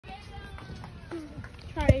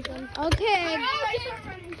Okay.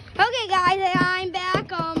 Okay, guys, I'm back.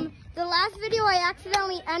 The last video I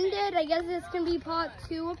accidentally ended. I guess this can be part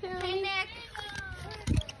 2 apparently. Hey, Nick.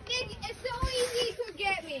 Nick, it's so easy to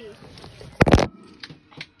get me.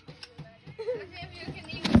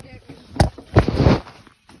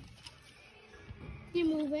 You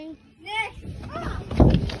moving? Nick.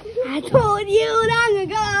 I told you long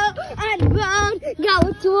ago I'd run. Got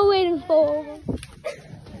what you were waiting for.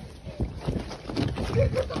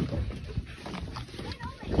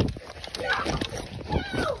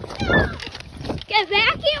 Get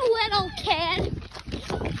back here, little kid.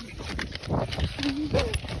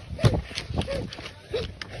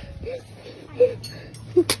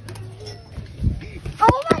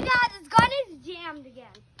 Oh my God, this gun is jammed again.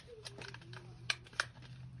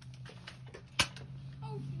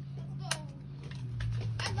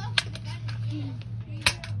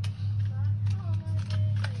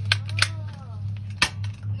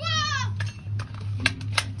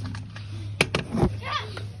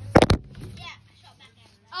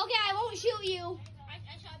 Shoot you. I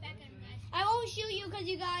shot back at him, guys. I won't shoot you because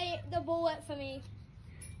you got the bullet for me.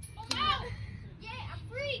 Oh, ow! Yeah, I'm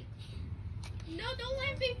free. No, don't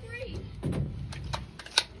let me free.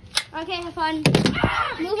 Okay, have fun.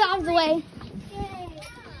 Move out of the way.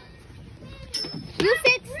 You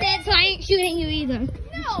fixed it, so I ain't shooting you either.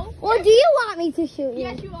 No. Or do you want me to shoot you?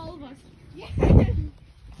 Yeah, shoot all of us. Yeah.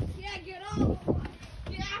 Yeah, get all of us.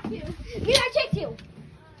 You have to. You got tricked you.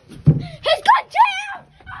 His gun jammed!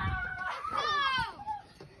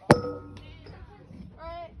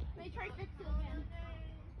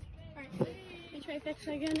 Fix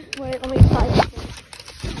it again. Wait, let me try it.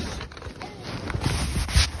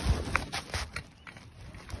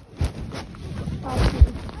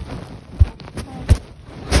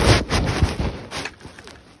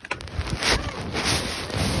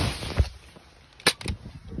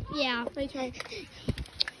 Yeah, let me try.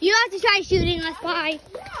 You have to try shooting us. Bye.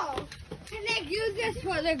 No. Can they use this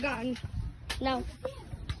for their gun? No.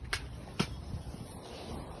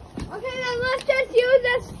 Okay, then let's just use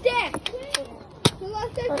a stick. So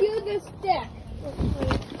let's just use a stick.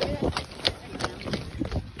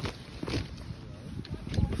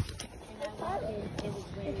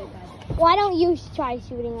 Why don't you try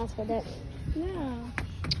shooting us with it? No.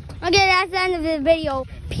 Okay, that's the end of the video.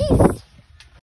 Peace.